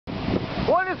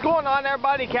What is going on,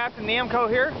 everybody? Captain Namco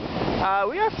here.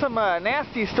 We have some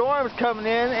nasty storms coming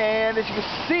in, and as you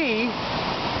can see,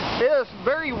 it is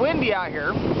very windy out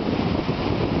here.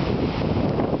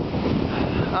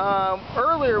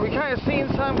 Earlier we kind of seen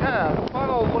some kind of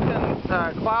funnel looking,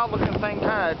 cloud looking thing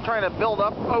kind of trying to build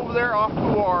up over there off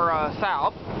to our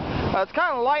south. It's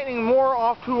kind of lightning more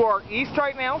off to our east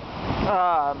right now.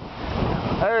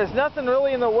 There's nothing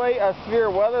really in the way of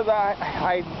severe weather that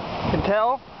I can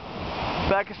tell.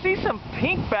 But I can see some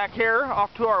pink back here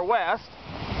off to our west.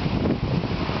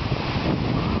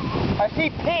 I see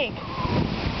pink.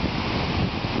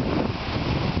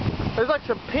 There's like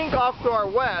some pink off to our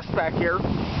west back here.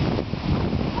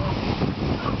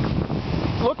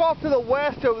 Look off to the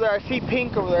west over there. I see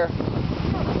pink over there.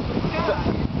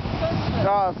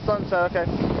 Oh, sunset, okay.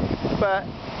 But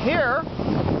here,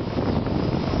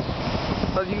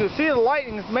 as you can see, the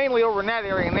lightning is mainly over in that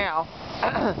area now.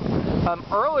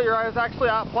 Earlier I was actually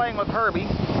out playing with Herbie.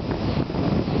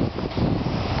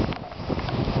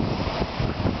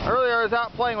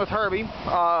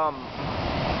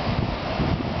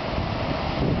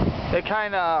 It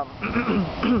kind of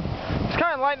it's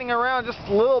kind of lightning around just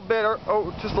a little bit,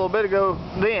 ago.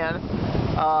 Then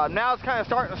now it's kind of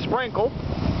starting to sprinkle.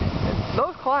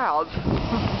 Those clouds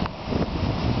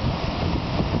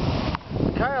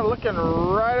kind of looking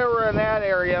right over in that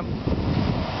area.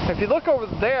 If you look over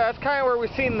there, that's kind of where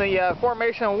we've seen the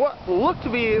formation of what looked to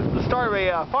be the start of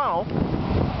a funnel.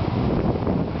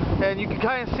 And you can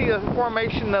kind of see the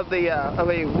formation of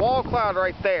a wall cloud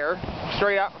right there,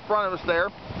 straight out in front of us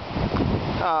there.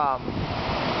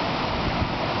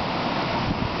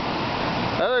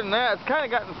 Other than that, it's kind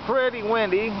of gotten pretty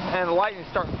windy, and the lightning's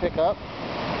starting to pick up.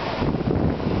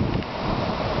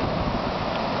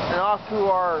 And off to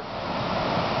our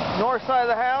north side of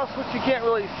the house, which you can't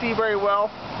really see very well.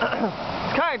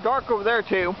 It's kind of dark over there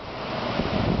too.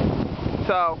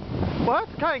 So we'll have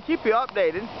to kind of keep you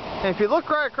updated. And if you look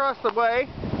right across the way,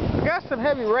 we got some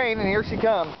heavy rain, and here she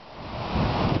comes.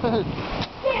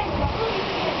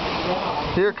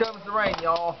 Here comes the rain,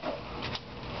 y'all.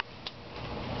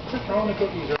 Throwing the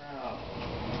cookies around.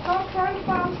 I'm trying to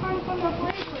find the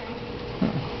flavoring.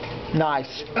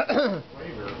 Nice.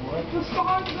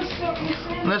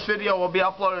 This video will be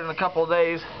uploaded in a couple of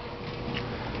days.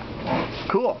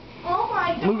 Cool. Oh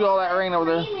my God. Look at all that rain over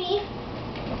there.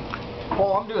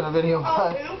 Oh, I'm doing a video.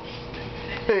 Oh,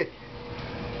 Hey.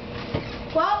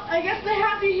 well, I guess they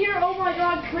have to hear, oh my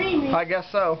God, creamy. I guess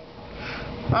so.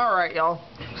 Alright, y'all.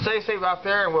 Stay safe out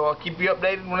there, and we'll keep you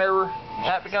updated whenever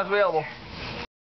that becomes available.